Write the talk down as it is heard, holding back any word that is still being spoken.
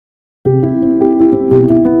A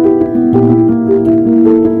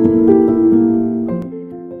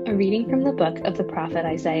reading from the book of the prophet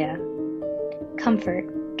Isaiah.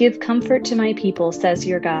 Comfort, give comfort to my people, says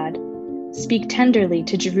your God. Speak tenderly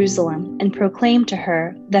to Jerusalem and proclaim to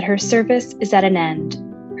her that her service is at an end,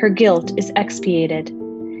 her guilt is expiated.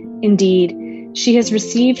 Indeed, she has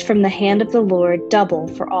received from the hand of the Lord double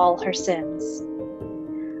for all her sins.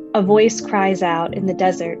 A voice cries out in the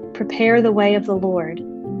desert, prepare the way of the Lord.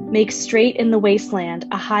 Make straight in the wasteland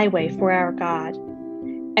a highway for our God.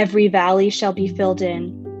 Every valley shall be filled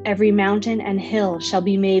in, every mountain and hill shall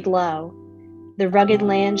be made low. The rugged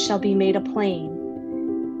land shall be made a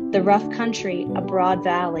plain, the rough country a broad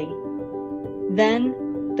valley.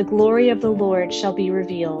 Then the glory of the Lord shall be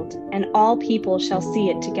revealed, and all people shall see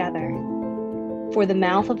it together. For the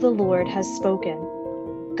mouth of the Lord has spoken.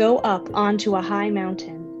 Go up onto a high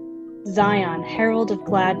mountain, Zion, herald of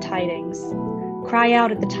glad tidings. Cry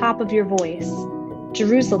out at the top of your voice,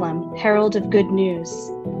 Jerusalem, herald of good news.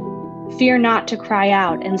 Fear not to cry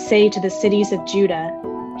out and say to the cities of Judah,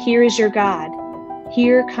 here is your God.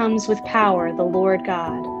 Here comes with power the Lord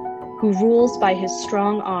God, who rules by his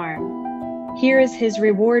strong arm. Here is his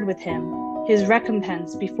reward with him, his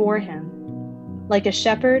recompense before him. Like a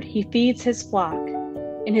shepherd, he feeds his flock.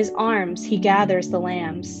 In his arms he gathers the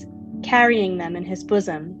lambs, carrying them in his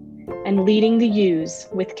bosom, and leading the ewes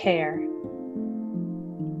with care.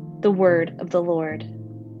 The word of the Lord.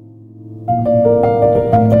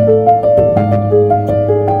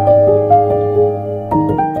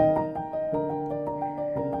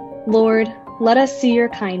 Lord, let us see your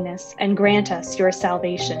kindness and grant us your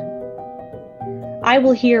salvation. I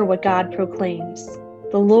will hear what God proclaims,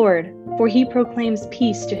 the Lord, for he proclaims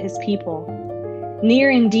peace to his people.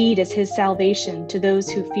 Near indeed is his salvation to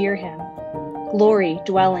those who fear him, glory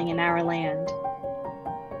dwelling in our land.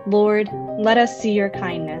 Lord, let us see your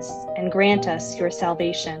kindness and grant us your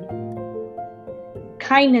salvation.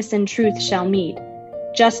 Kindness and truth shall meet,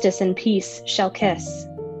 justice and peace shall kiss.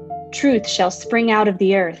 Truth shall spring out of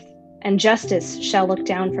the earth, and justice shall look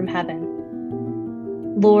down from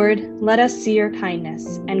heaven. Lord, let us see your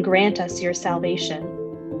kindness and grant us your salvation.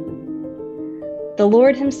 The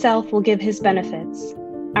Lord himself will give his benefits.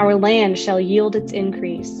 Our land shall yield its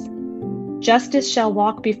increase. Justice shall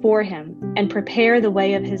walk before him and prepare the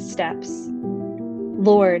way of his steps.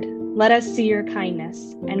 Lord, let us see your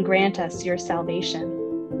kindness and grant us your salvation.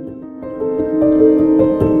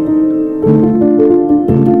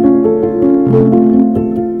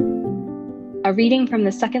 A reading from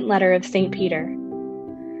the second letter of St. Peter.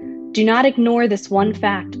 Do not ignore this one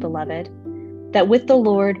fact, beloved, that with the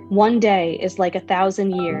Lord 1 day is like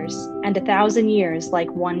 1,000 years, and 1,000 years like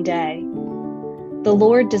 1 day. The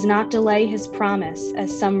Lord does not delay his promise,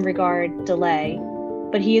 as some regard delay,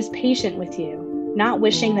 but he is patient with you, not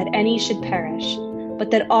wishing that any should perish,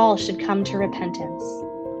 but that all should come to repentance.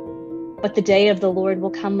 But the day of the Lord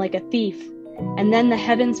will come like a thief, and then the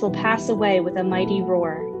heavens will pass away with a mighty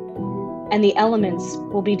roar, and the elements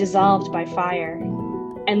will be dissolved by fire,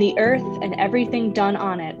 and the earth and everything done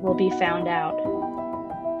on it will be found out.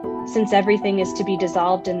 Since everything is to be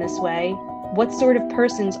dissolved in this way, what sort of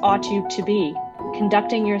persons ought you to be,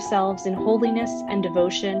 conducting yourselves in holiness and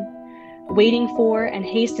devotion, waiting for and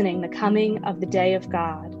hastening the coming of the day of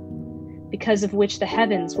God, because of which the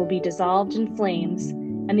heavens will be dissolved in flames,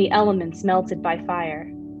 and the elements melted by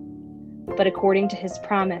fire. But according to his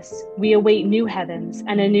promise, we await new heavens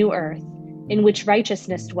and a new earth, in which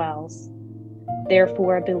righteousness dwells.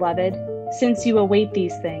 Therefore, beloved, since you await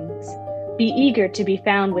these things, be eager to be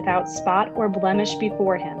found without spot or blemish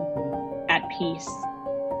before him, at peace.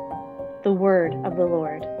 The word of the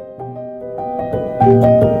Lord.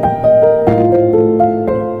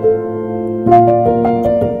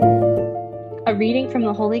 A reading from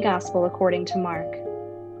the Holy Gospel according to Mark.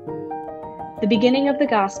 The beginning of the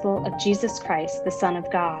Gospel of Jesus Christ, the Son of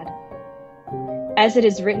God. As it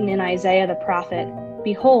is written in Isaiah the prophet,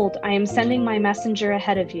 behold, I am sending my messenger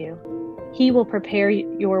ahead of you. He will prepare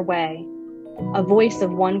your way. A voice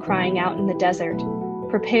of one crying out in the desert,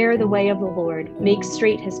 prepare the way of the Lord, make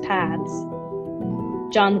straight his paths.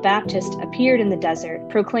 John the Baptist appeared in the desert,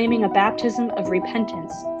 proclaiming a baptism of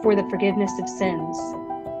repentance for the forgiveness of sins.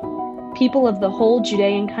 People of the whole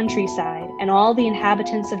Judean countryside and all the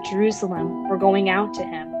inhabitants of Jerusalem were going out to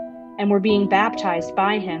him and were being baptized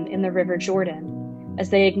by him in the river Jordan, as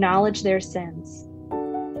they acknowledged their sins.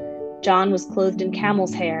 John was clothed in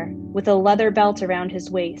camel's hair, with a leather belt around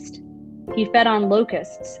his waist. He fed on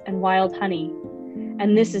locusts and wild honey,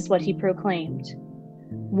 and this is what he proclaimed.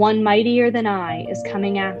 One mightier than I is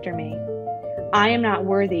coming after me. I am not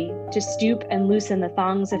worthy to stoop and loosen the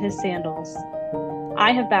thongs of his sandals.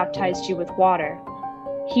 I have baptized you with water.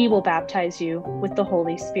 He will baptize you with the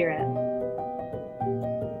Holy Spirit.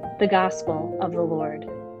 The Gospel of the Lord.